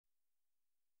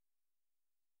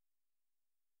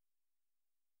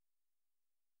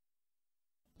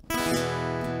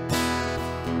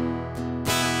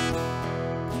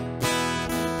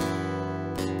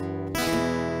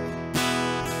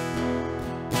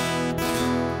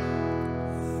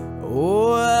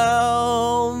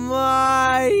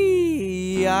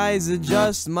eyes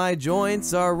adjust, my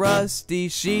joints are rusty,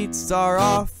 sheets are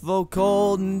awful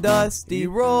cold and dusty.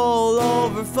 Roll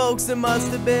over, folks, it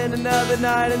must have been another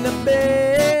night in the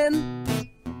bin.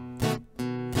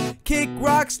 Kick,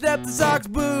 rock, step, the socks,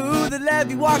 boo, the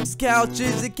levy walks, couch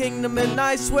is a kingdom, and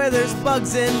I swear there's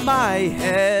bugs in my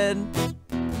head.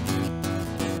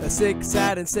 A sick,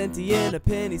 sad, and sentient, a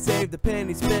penny saved, a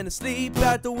penny spent, asleep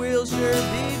at the wheel, sure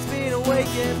beats being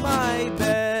awake in my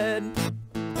bed.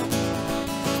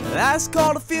 That's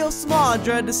called to feel small,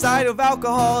 dread the sight of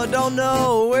alcohol. I don't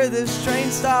know where this train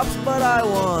stops, but I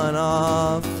want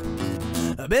off.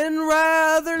 I've been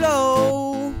rather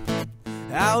low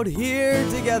out here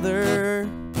together.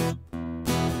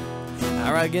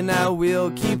 I reckon I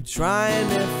will keep trying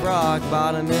if rock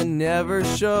bottom it never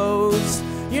shows.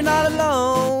 You're not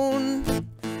alone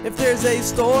if there's a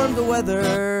storm to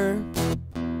weather,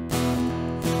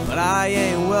 but I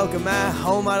ain't welcome at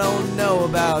home, I don't know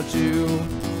about you.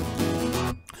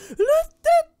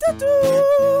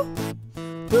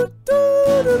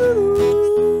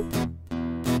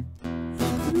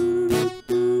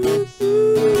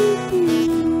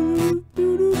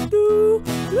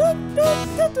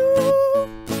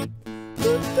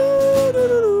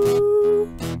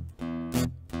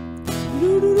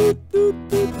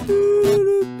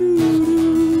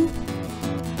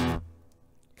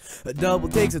 A double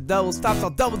takes a double stops,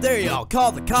 I'll double dare y'all.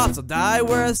 Call the cops, I'll die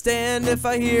where I stand if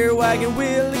I hear wagon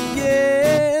wheel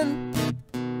again.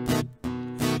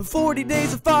 40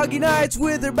 days of foggy nights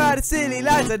withered by the city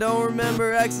lights. I don't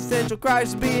remember existential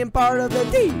crisis being part of the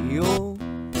deal.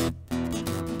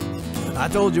 I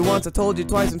told you once, I told you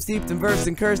twice, I'm steeped in verse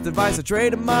and cursed advice. I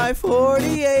traded my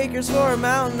 40 acres for a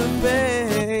mountain of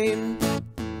pain.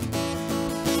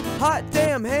 Hot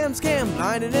damn ham scam,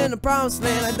 blinded in the promised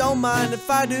land. I don't mind if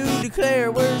I do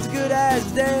declare we're as good as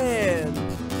dead.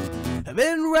 I've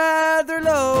been rather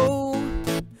low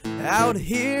out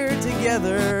here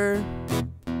together.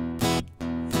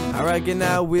 I reckon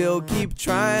I will keep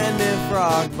trying if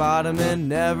rock bottom it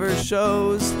never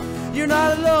shows. You're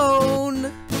not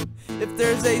alone if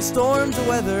there's a storm to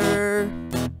weather,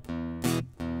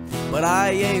 but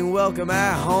I ain't welcome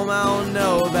at home, I don't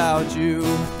know about you.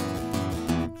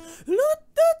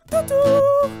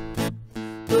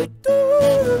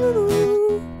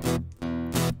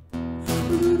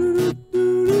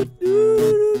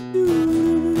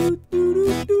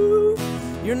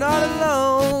 You're not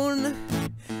alone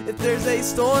if there's a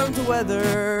storm to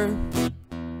weather,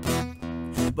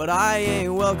 but I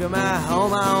ain't welcome at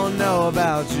home, I don't know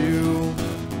about you.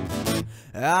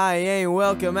 I ain't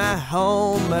welcome at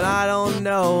home, but I don't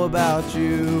know about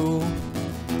you.